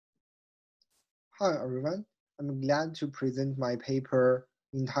Hi everyone, I'm glad to present my paper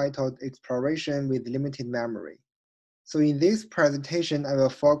entitled Exploration with Limited Memory. So in this presentation, I will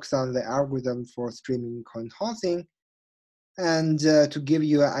focus on the algorithm for streaming coin tossing and to give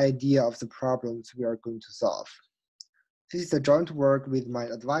you an idea of the problems we are going to solve. This is a joint work with my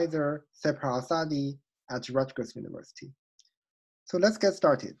advisor, Sepra Asadi at Rutgers University. So let's get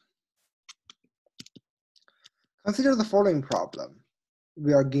started. Consider the following problem.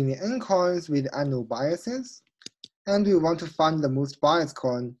 We are given n coins with unknown biases, and we want to find the most biased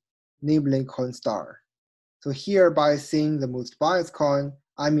coin, namely coin star. So here, by seeing the most biased coin,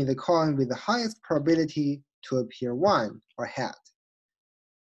 I mean the coin with the highest probability to appear 1 or head.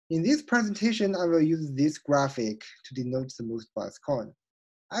 In this presentation, I will use this graphic to denote the most biased coin.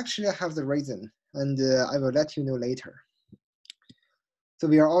 Actually, I have the reason, and I will let you know later. So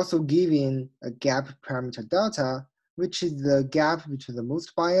we are also given a gap parameter delta, which is the gap between the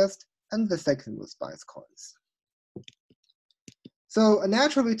most biased and the second most biased coins. So a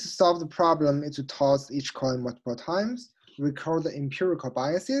natural way to solve the problem is to toss each coin multiple times, record the empirical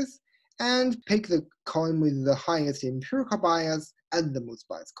biases, and pick the coin with the highest empirical bias and the most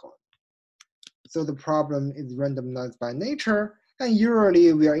biased coin. So the problem is randomized by nature, and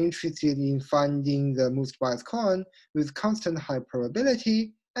usually we are interested in finding the most biased coin with constant high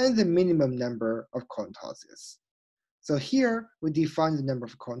probability and the minimum number of coin tosses. So here we define the number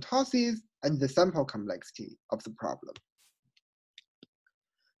of coin tosses and the sample complexity of the problem.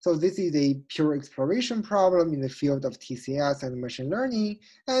 So this is a pure exploration problem in the field of TCS and machine learning,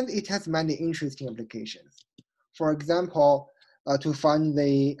 and it has many interesting applications. For example, to find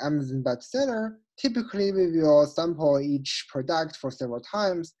the Amazon bestseller, typically we will sample each product for several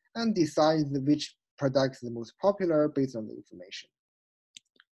times and decide which product is the most popular based on the information.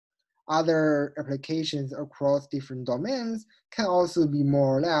 Other applications across different domains can also be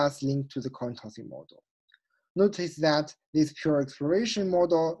more or less linked to the coin tossing model. Notice that this pure exploration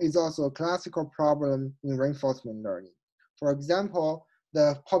model is also a classical problem in reinforcement learning. For example,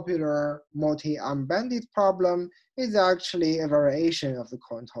 the popular multi-arm bandit problem is actually a variation of the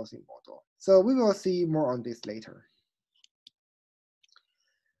coin tossing model. So we will see more on this later.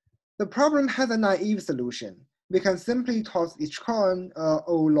 The problem has a naive solution. We can simply toss each coin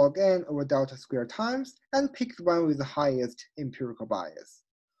O log n over delta square times and pick the one with the highest empirical bias.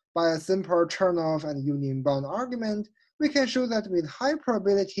 By a simple turn-off and union-bound argument, we can show that with high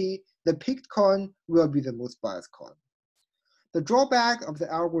probability, the picked coin will be the most biased coin. The drawback of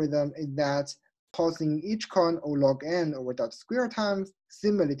the algorithm is that tossing each coin O log n over delta square times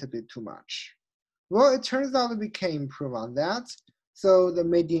seems a little bit too much. Well, it turns out we can improve on that. So the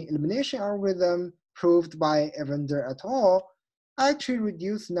median elimination algorithm proved by Evander et al. Actually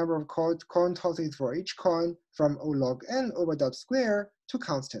reduce the number of coin tosses for each coin from O log n over delta square to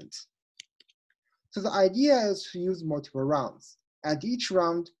constant. So the idea is to use multiple rounds. At each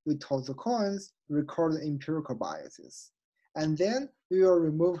round, we toss the coins, record the empirical biases. And then we will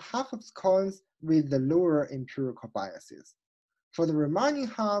remove half of the coins with the lower empirical biases. For the remaining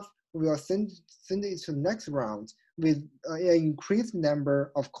half, we will send it to the next round with an increased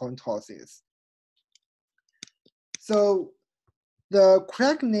number of coin tosses. So the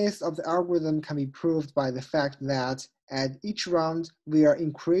correctness of the algorithm can be proved by the fact that at each round, we are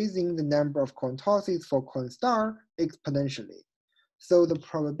increasing the number of coin tosses for coin star exponentially. So the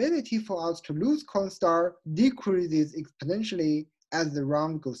probability for us to lose coin star decreases exponentially as the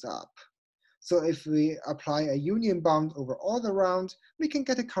round goes up. So if we apply a union bound over all the rounds, we can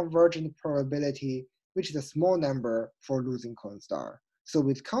get a convergent probability, which is a small number for losing coin star. So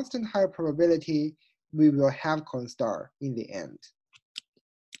with constant high probability, we will have coin star in the end.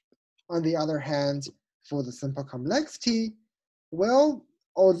 On the other hand, for the sample complexity, well,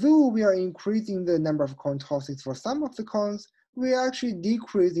 although we are increasing the number of coin tosses for some of the coins, we are actually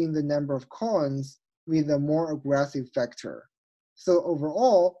decreasing the number of coins with a more aggressive factor. So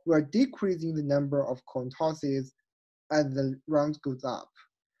overall, we are decreasing the number of coin tosses as the round goes up.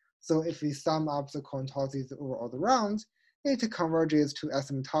 So if we sum up the coin tosses over all the rounds, it converges to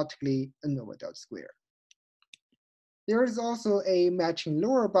asymptotically n over delta square. There is also a matching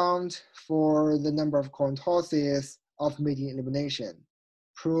lower bound for the number of coin tosses of median elimination,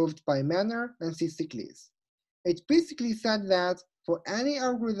 proved by Manner and C. Sicklys. It basically said that for any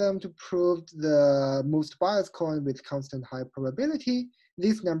algorithm to prove the most biased coin with constant high probability,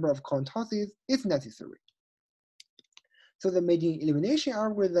 this number of coin tosses is necessary. So the median elimination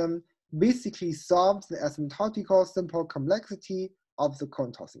algorithm basically solves the asymptotical simple complexity of the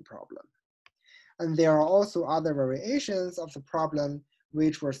coin tossing problem. And there are also other variations of the problem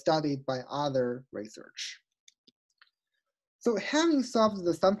which were studied by other research. So having solved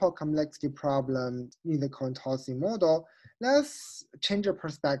the sample complexity problem in the coin tossing model, let's change our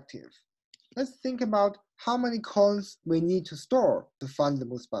perspective. Let's think about how many coins we need to store to find the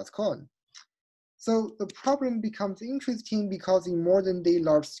most balanced coin. So the problem becomes interesting because in modern day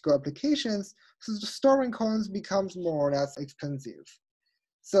large-scale applications, so storing coins becomes more or less expensive.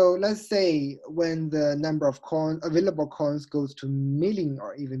 So let's say when the number of available coins goes to million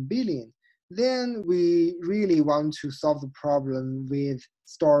or even billion, then we really want to solve the problem with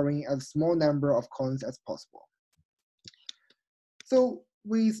storing a small number of coins as possible. So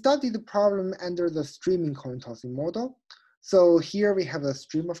we studied the problem under the streaming coin tossing model. So here we have a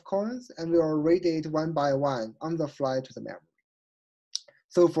stream of coins and we will read it one by one on the fly to the memory.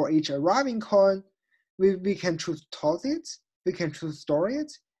 So for each arriving coin, we can choose to toss it, we can choose to store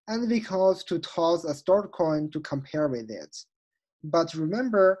it, and we can also toss a stored coin to compare with it. But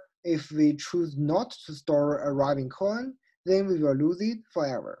remember, if we choose not to store arriving coin, then we will lose it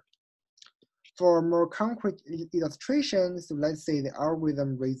forever. For a more concrete illustration, so let's say the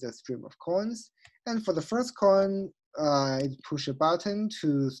algorithm reads a stream of coins, and for the first coin, it push a button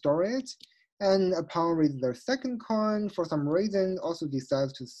to store it, and upon reading the second coin, for some reason, also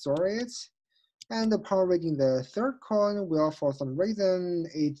decides to store it, and upon reading the third coin, well, for some reason,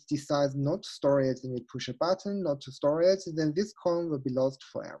 it decides not to store it, and it push a button not to store it, then this coin will be lost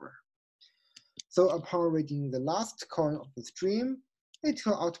forever. So upon reading the last coin of the stream, it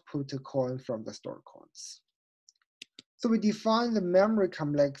will output a coin from the stored coins. So we define the memory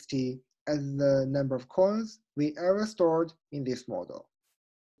complexity as the number of coins we ever stored in this model.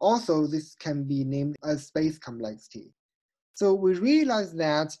 Also, this can be named as space complexity. So we realize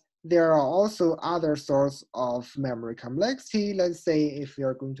that there are also other sorts of memory complexity. Let's say if we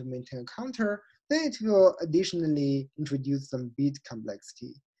are going to maintain a counter, then it will additionally introduce some bit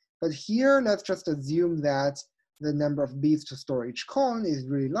complexity. But here, let's just assume that the number of bits to store each coin is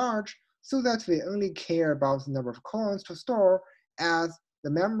really large, so that we only care about the number of coins to store as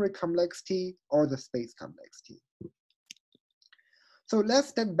the memory complexity or the space complexity. So let's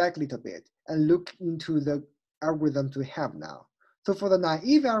step back a little bit and look into the algorithms we have now. So for the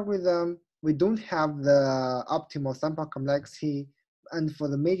naive algorithm, we don't have the optimal sample complexity, and for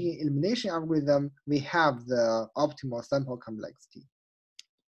the median elimination algorithm, we have the optimal sample complexity.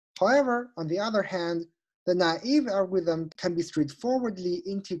 However, on the other hand, the naive algorithm can be straightforwardly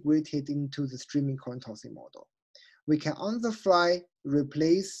integrated into the streaming coin tossing model. We can on the fly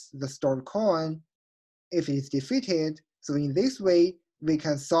replace the stored coin if it's defeated. So in this way, we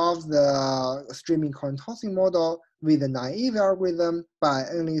can solve the streaming coin tossing model with the naive algorithm by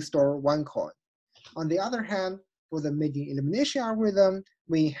only store one coin. On the other hand, for the median elimination algorithm,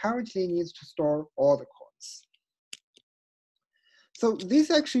 we inherently need to store all the coins. So this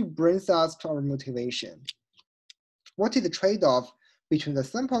actually brings us to our motivation. What is the trade-off between the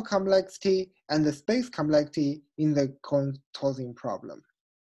sample complexity and the space complexity in the coin tossing problem?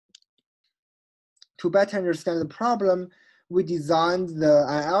 To better understand the problem, we designed an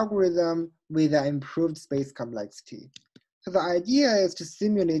algorithm with an improved space complexity. So the idea is to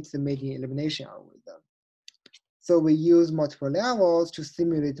simulate the median elimination algorithm. So we use multiple levels to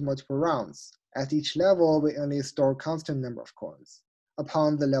simulate multiple rounds. At each level, we only store constant number of coins.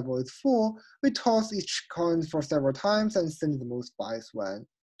 Upon the level is full, we toss each coin for several times and send the most biased one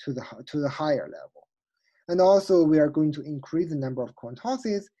to the higher level. And also, we are going to increase the number of coin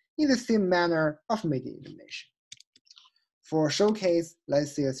tosses in the same manner of median elimination. For showcase,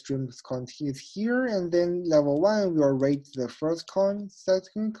 let's say a stream of coins is here, and then level 1 will rate the first coin,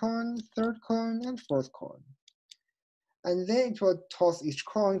 second coin, third coin, and fourth coin. And then it will toss each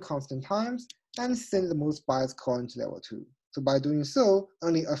coin constant times and send the most biased coin to level 2. So by doing so,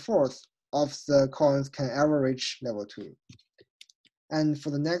 only a fourth of the coins can ever reach level 2. And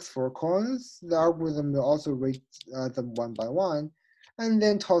for the next 4 coins, the algorithm will also rate them one by one, and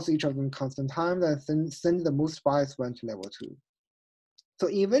then toss each of them constant times and send the most biased one to level 2. So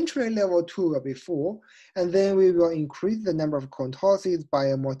eventually level 2 will be full, and then we will increase the number of coin tosses by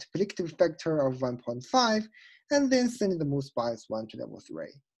a multiplicative factor of 1.5, and then send the most biased one to level 3.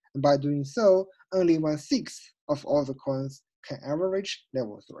 And by doing so, only 1/6 of all the coins can ever reach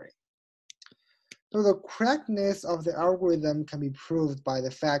level 3. So the correctness of the algorithm can be proved by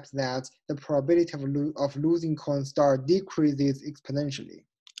the fact that the probability of losing coin star decreases exponentially.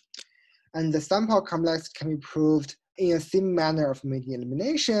 And the sample complexity can be proved in a same manner of median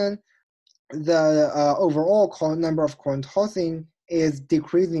elimination. The overall number of coin tossing is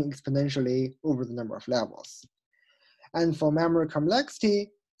decreasing exponentially over the number of levels. And for memory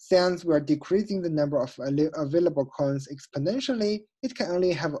complexity, Since we're decreasing the number of available coins exponentially, it can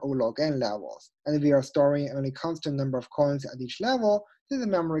only have O log n levels, and we are storing only constant number of coins at each level, so the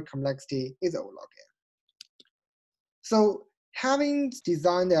memory complexity is O log n. So having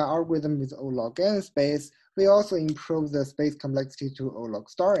designed an algorithm with O log n space, we also improve the space complexity to O log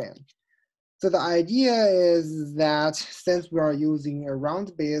star n. So the idea is that since we are using a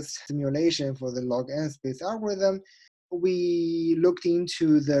round-based simulation for the log n space algorithm, we looked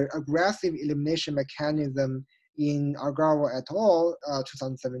into the aggressive elimination mechanism in Algarve et al.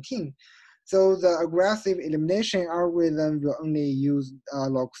 2017. So the aggressive elimination algorithm will only use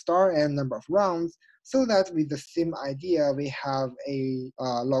log star n number of rounds, so that with the same idea, we have a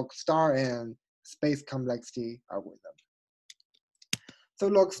log star n space complexity algorithm. So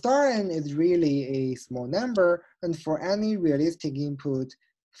log star n is really a small number, and for any realistic input,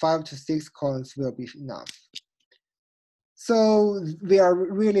 5 to 6 coins will be enough. So we are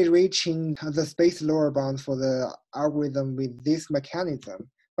really reaching the space lower bound for the algorithm with this mechanism.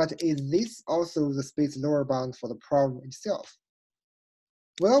 But is this also the space lower bound for the problem itself?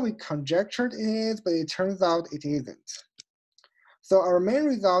 Well, we conjectured it is, but it turns out it isn't. So our main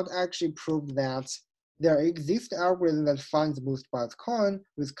result actually proved that there exists an algorithm that finds the most biased coin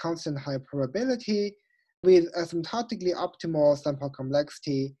with constant high probability, with asymptotically optimal sample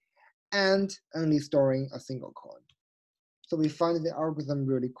complexity, and only storing a single coin. So we find the algorithm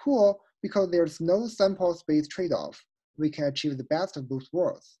really cool because there's no sample space trade-off. We can achieve the best of both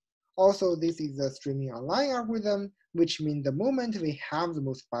worlds. Also, this is a streaming online algorithm, which means the moment we have the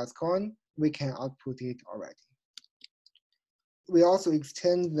most biased coin, we can output it already. We also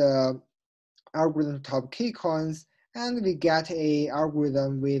extend the algorithm to top k coins, and we get an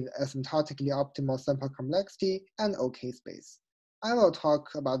algorithm with asymptotically optimal sample complexity and OK space. I will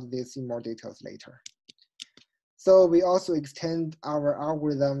talk about this in more details later. So we also extend our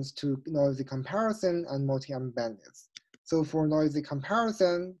algorithms to noisy comparison and multi-M bandits. So for noisy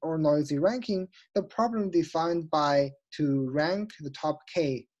comparison or noisy ranking, the problem defined by to rank the top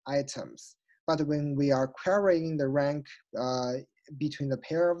k items. But when we are querying the rank between the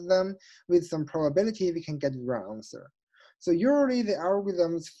pair of them, with some probability, we can get the wrong answer. So usually the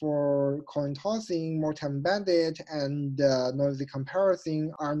algorithms for coin tossing, multi-M bandit, and noisy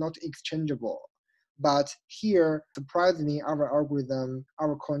comparison are not exchangeable. But here, surprisingly, our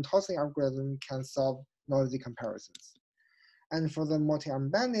coin tossing algorithm can solve noisy comparisons. And for the multi-M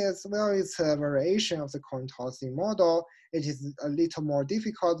bandits, well, it's a variation of the coin tossing model. It is a little more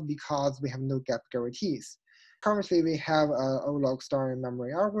difficult because we have no gap guarantees. Currently, we have a O log star in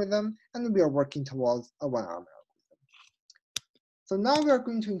memory algorithm, and we are working towards a one-arm algorithm. So now we are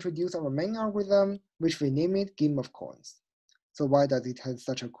going to introduce our main algorithm, which we name it Game of Coins. So why does it have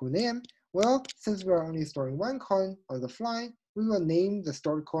such a cool name? Well, since we are only storing one coin on the fly, we will name the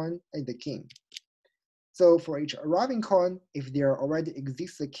stored coin as the king. So for each arriving coin, if there already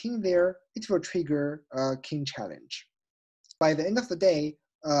exists a king there, it will trigger a king challenge. By the end of the day,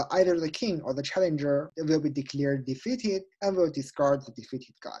 either the king or the challenger will be declared defeated and will discard the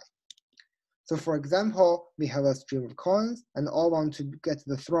defeated guy. So for example, we have a stream of coins and all want to get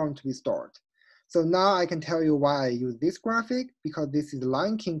the throne to be stored. So now I can tell you why I use this graphic, because this is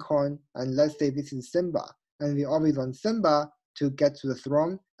Lion King coin, and let's say this is Simba, and we always want Simba to get to the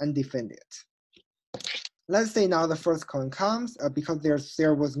throne and defend it. Let's say now the first coin comes, because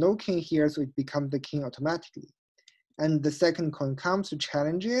there was no king here, so it becomes the king automatically. And the second coin comes to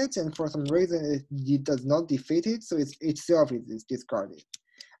challenge it, and for some reason it does not defeat it, so it itself is discarded.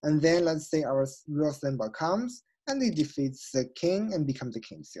 And then let's say our real Simba comes, and it defeats the king and becomes the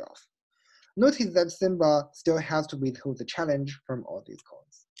king itself. Notice that Simba still has to withhold the challenge from all these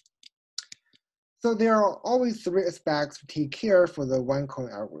coins. So there are always three aspects to take care for the one coin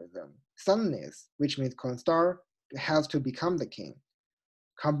algorithm. Suddenness, which means coin star has to become the king.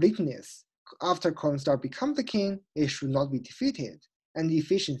 Completeness, after coin star becomes the king, it should not be defeated. And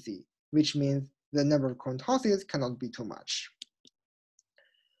efficiency, which means the number of coin tosses cannot be too much.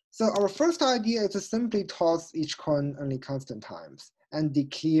 So our first idea is to simply toss each coin only constant times and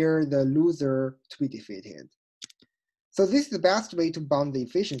declare the loser to be defeated. So this is the best way to bound the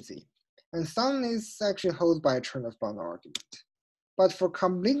efficiency. And suddenness actually holds by a chain of bound argument. But for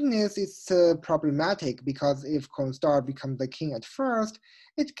completeness, it's problematic because if coin star becomes the king at first,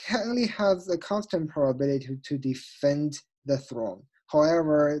 it only has a constant probability to defend the throne.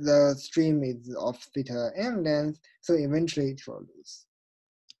 However, the stream is of theta m length, so eventually it will lose.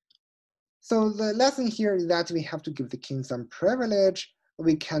 So the lesson here is that we have to give the king some privilege.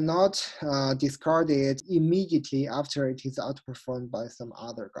 We cannot discard it immediately after it is outperformed by some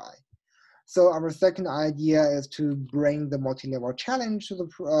other guy. So our second idea is to bring the multi-level challenge to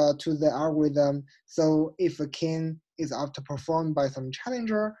the algorithm. So if a king is outperformed by some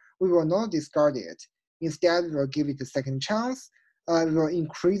challenger, we will not discard it. Instead, we will give it a second chance. We will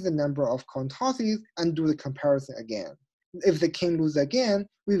increase the number of coin tosses and do the comparison again. If the king loses again,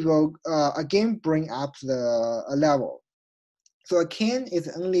 we will again bring up the level. So a king is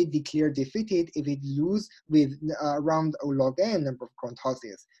only declared defeated if it loses with around a log n number of coin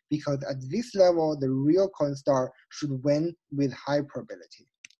tosses, because at this level, the real coin star should win with high probability.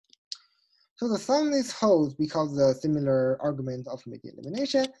 So the summness holds because the similar argument of immediate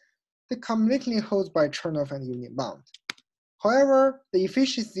elimination, the completely holds by Chernoff and union bound. However, the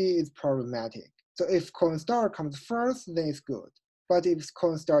efficiency is problematic. So if coin star comes first, then it's good. But if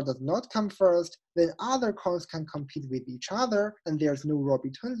coin star does not come first, then other coins can compete with each other, and there's no row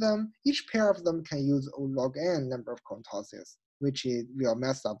between them. Each pair of them can use a log n number of coin tosses, which will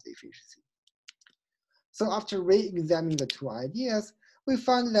mess up the efficiency. So after re-examining the two ideas, we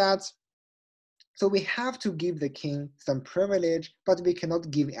find that so we have to give the king some privilege, but we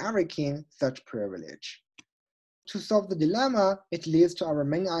cannot give every king such privilege. To solve the dilemma, it leads to our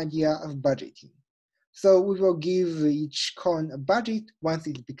main idea of budgeting. So we will give each coin a budget once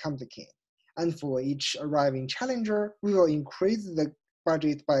it becomes a king. And for each arriving challenger, we will increase the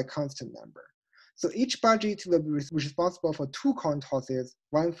budget by a constant number. So each budget will be responsible for 2 coin tosses,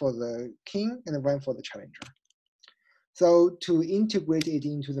 one for the king and one for the challenger. So to integrate it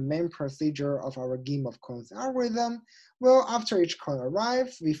into the main procedure of our game of coins algorithm, well, after each coin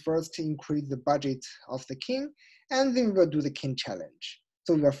arrives, we first increase the budget of the king, and then we'll do the king challenge.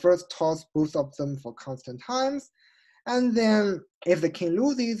 So we'll first toss both of them for constant times, and then if the king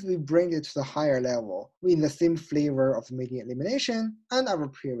loses, we bring it to the higher level with the same flavor of immediate elimination and our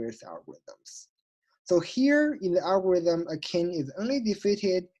previous algorithms. So here in the algorithm, a king is only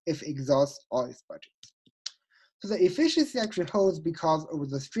defeated if it exhausts all its budget. So the efficiency actually holds because over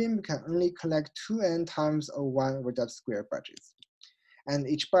the stream, we can only collect 2n times O1 over that square budgets. And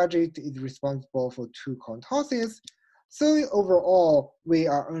each budget is responsible for 2 coin tosses. So overall, we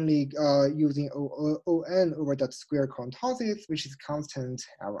are only using On over that square coin tosses, which is constant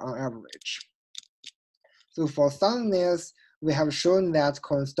on average. So for summness, we have shown that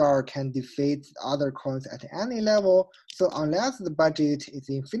coin star can defeat other coins at any level. So unless the budget is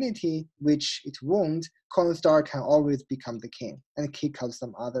infinity, which it won't, coin star can always become the king and kick out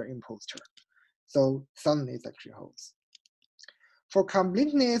some other imposter. So summness actually holds. For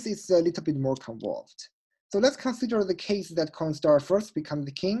completeness, it's a little bit more convolved. So let's consider the case that coin star first becomes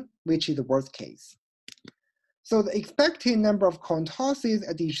the king, which is the worst case. So the expected number of coin tosses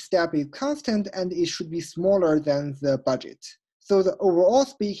at each step is constant, and it should be smaller than the budget. So the overall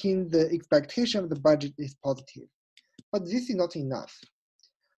speaking, the expectation of the budget is positive. But this is not enough.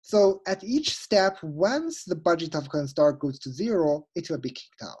 So at each step, once the budget of coin star goes to 0, it will be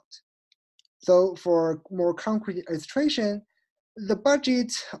kicked out. So for more concrete illustration, the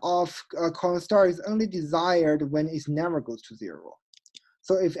budget of coin star is only desired when it never goes to 0.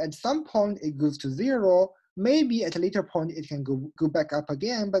 So if at some point it goes to 0, maybe at a later point it can go back up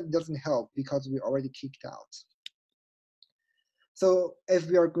again, but it doesn't help because we already kicked out. So if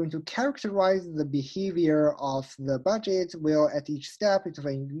we are going to characterize the behavior of the budget, well, at each step it will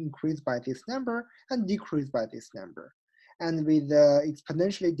increase by this number and decrease by this number. And with the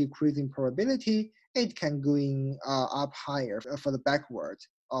exponentially decreasing probability, it can go up higher for the backward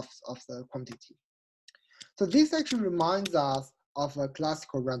of the quantity. So this actually reminds us of a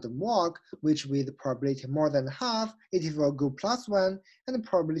classical random walk, which with probability more than half, it will go +1, and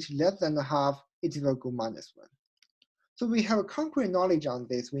probability less than half, it will go -1. So we have a concrete knowledge on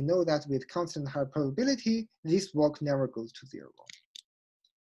this. We know that with constant high probability, this walk never goes to 0.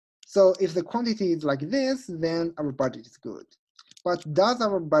 So if the quantity is like this, then our budget is good. But does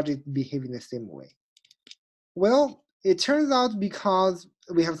our budget behave in the same way? Well, it turns out because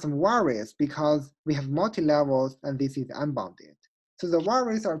we have some worries, because we have multi-levels and this is unbounded. So the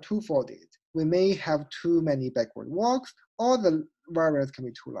worries are twofolded. We may have too many backward walks, or the variance can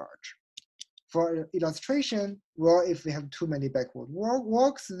be too large. For illustration, well, if we have too many backward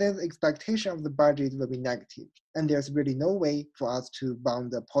walks, then the expectation of the budget will be negative, and there's really no way for us to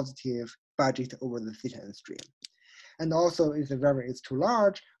bound a positive budget over the theta n stream. And also, if the variance is too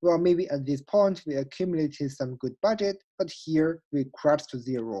large, well, maybe at this point we accumulated some good budget, but here we crash to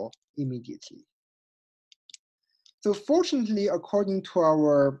 0 immediately. So fortunately, according to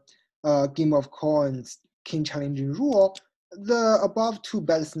our game of coins king challenging rule, the above 2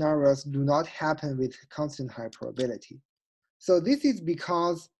 bad scenarios do not happen with constant high probability. So this is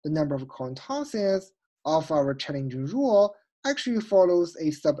because the number of coin tosses of our challenging rule actually follows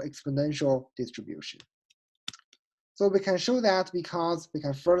a sub-exponential distribution. So we can show that because we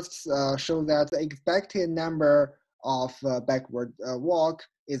can first show that the expected number of backward walk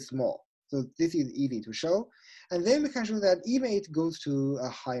is small. So this is easy to show. And then we can show that even it goes to a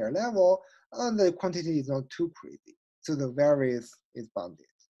higher level, the quantity is not too crazy. So the variance is bounded.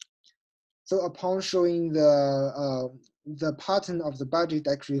 So upon showing the pattern of the budget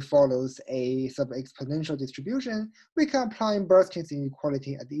actually follows a sub-exponential distribution, we can apply Bernstein's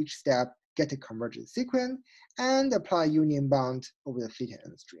inequality at each step, get a convergence sequence, and apply union bound over the theta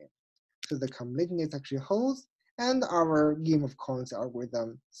n string. So the completeness actually holds, and our game of coins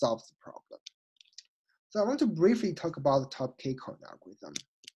algorithm solves the problem. So I want to briefly talk about the top k coin algorithm.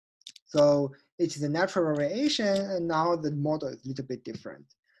 So it is a natural variation, and now the model is a little bit different.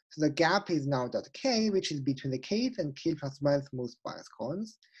 So the gap is now .k, which is between the kth and k plus 1th most biased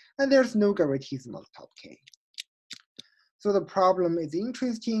coins, and there's no guarantees on the top k. So the problem is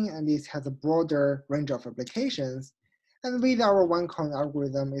interesting, and it has a broader range of applications. And with our one coin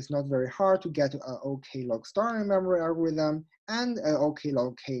algorithm, it's not very hard to get an OK log star memory algorithm and an OK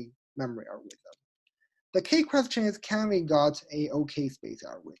log k memory algorithm. The key question is, can we got a OK space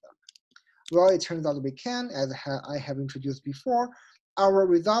algorithm? Well, it turns out we can, as I have introduced before. Our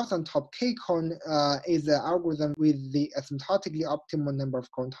results on top k coin is an algorithm with the asymptotically optimal number of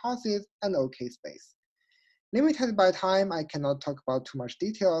coin tosses and OK space. Limited by time, I cannot talk about too much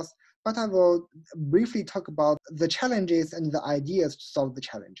details, but I will briefly talk about the challenges and the ideas to solve the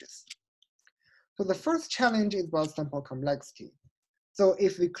challenges. So the first challenge is about sample complexity. So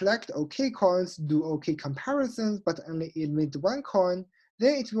if we collect OK coins, do OK comparisons, but only emit one coin,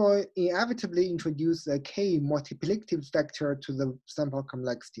 then it will inevitably introduce a k multiplicative factor to the sample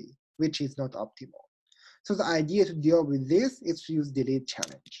complexity, which is not optimal. So the idea to deal with this is to use delete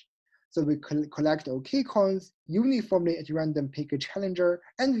challenge. So we collect OK coins, uniformly at random pick a challenger,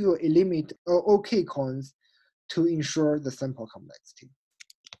 and we will eliminate OK coins to ensure the sample complexity.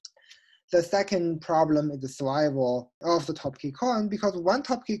 The second problem is the survival of the top k coin, because one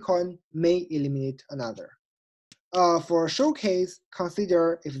top k coin may eliminate another. For a showcase,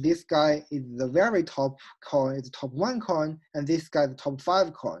 consider if this guy is the very top coin, is the top 1 coin, and this guy is the top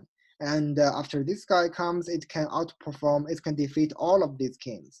 5 coin. And after this guy comes, it can outperform, it can defeat all of these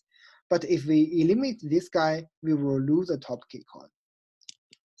kings. But if we eliminate this guy, we will lose a top k coin.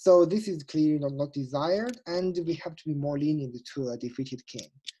 So this is clearly not desired, and we have to be more lenient to a defeated king.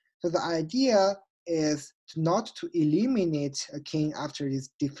 So the idea is not to eliminate a king after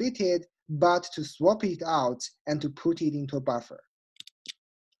it's defeated, but to swap it out and to put it into a buffer.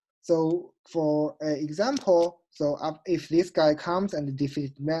 So for example, so if this guy comes and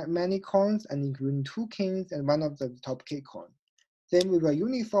defeats many coins and including 2 kings and one of the top k coin, then we will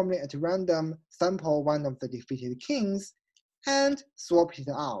uniformly at random sample one of the defeated kings and swap it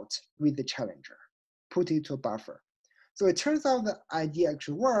out with the challenger, put it to a buffer. So it turns out the idea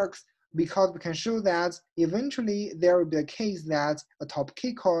actually works, because we can show that eventually there will be a case that a top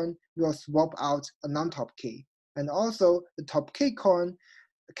k coin will swap out a non-top k. And also the top k coin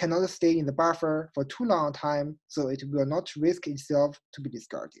cannot stay in the buffer for too long a time, so it will not risk itself to be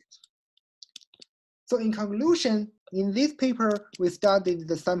discarded. So in conclusion, in this paper, we studied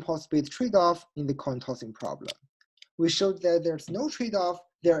the sample space trade-off in the coin tossing problem. We showed that there's no trade-off.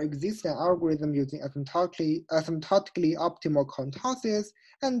 There exists an algorithm using asymptotically optimal coin tosses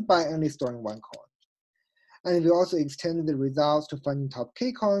and by only storing one coin. And we also extended the results to finding top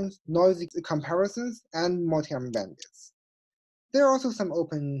k coins, noisy comparisons, and multi-arm bandits. There are also some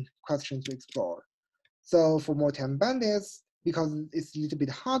open questions to explore. So for multi-arm bandits, because it's a little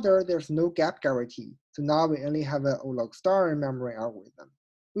bit harder, there's no gap guarantee. So now we only have an O-log star memory algorithm.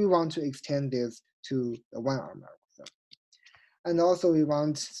 We want to extend this to the one-arm algorithm. And also we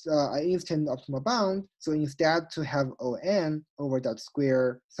want an instant optimal bound. So instead to have ON over that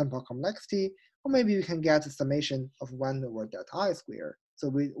square sample complexity, or maybe we can get a summation of 1 over that I square. So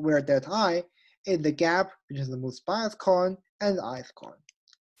where that I is the gap between the most biased coin and the ith coin.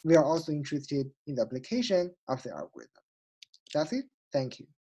 We are also interested in the application of the algorithm. That's it. Thank you.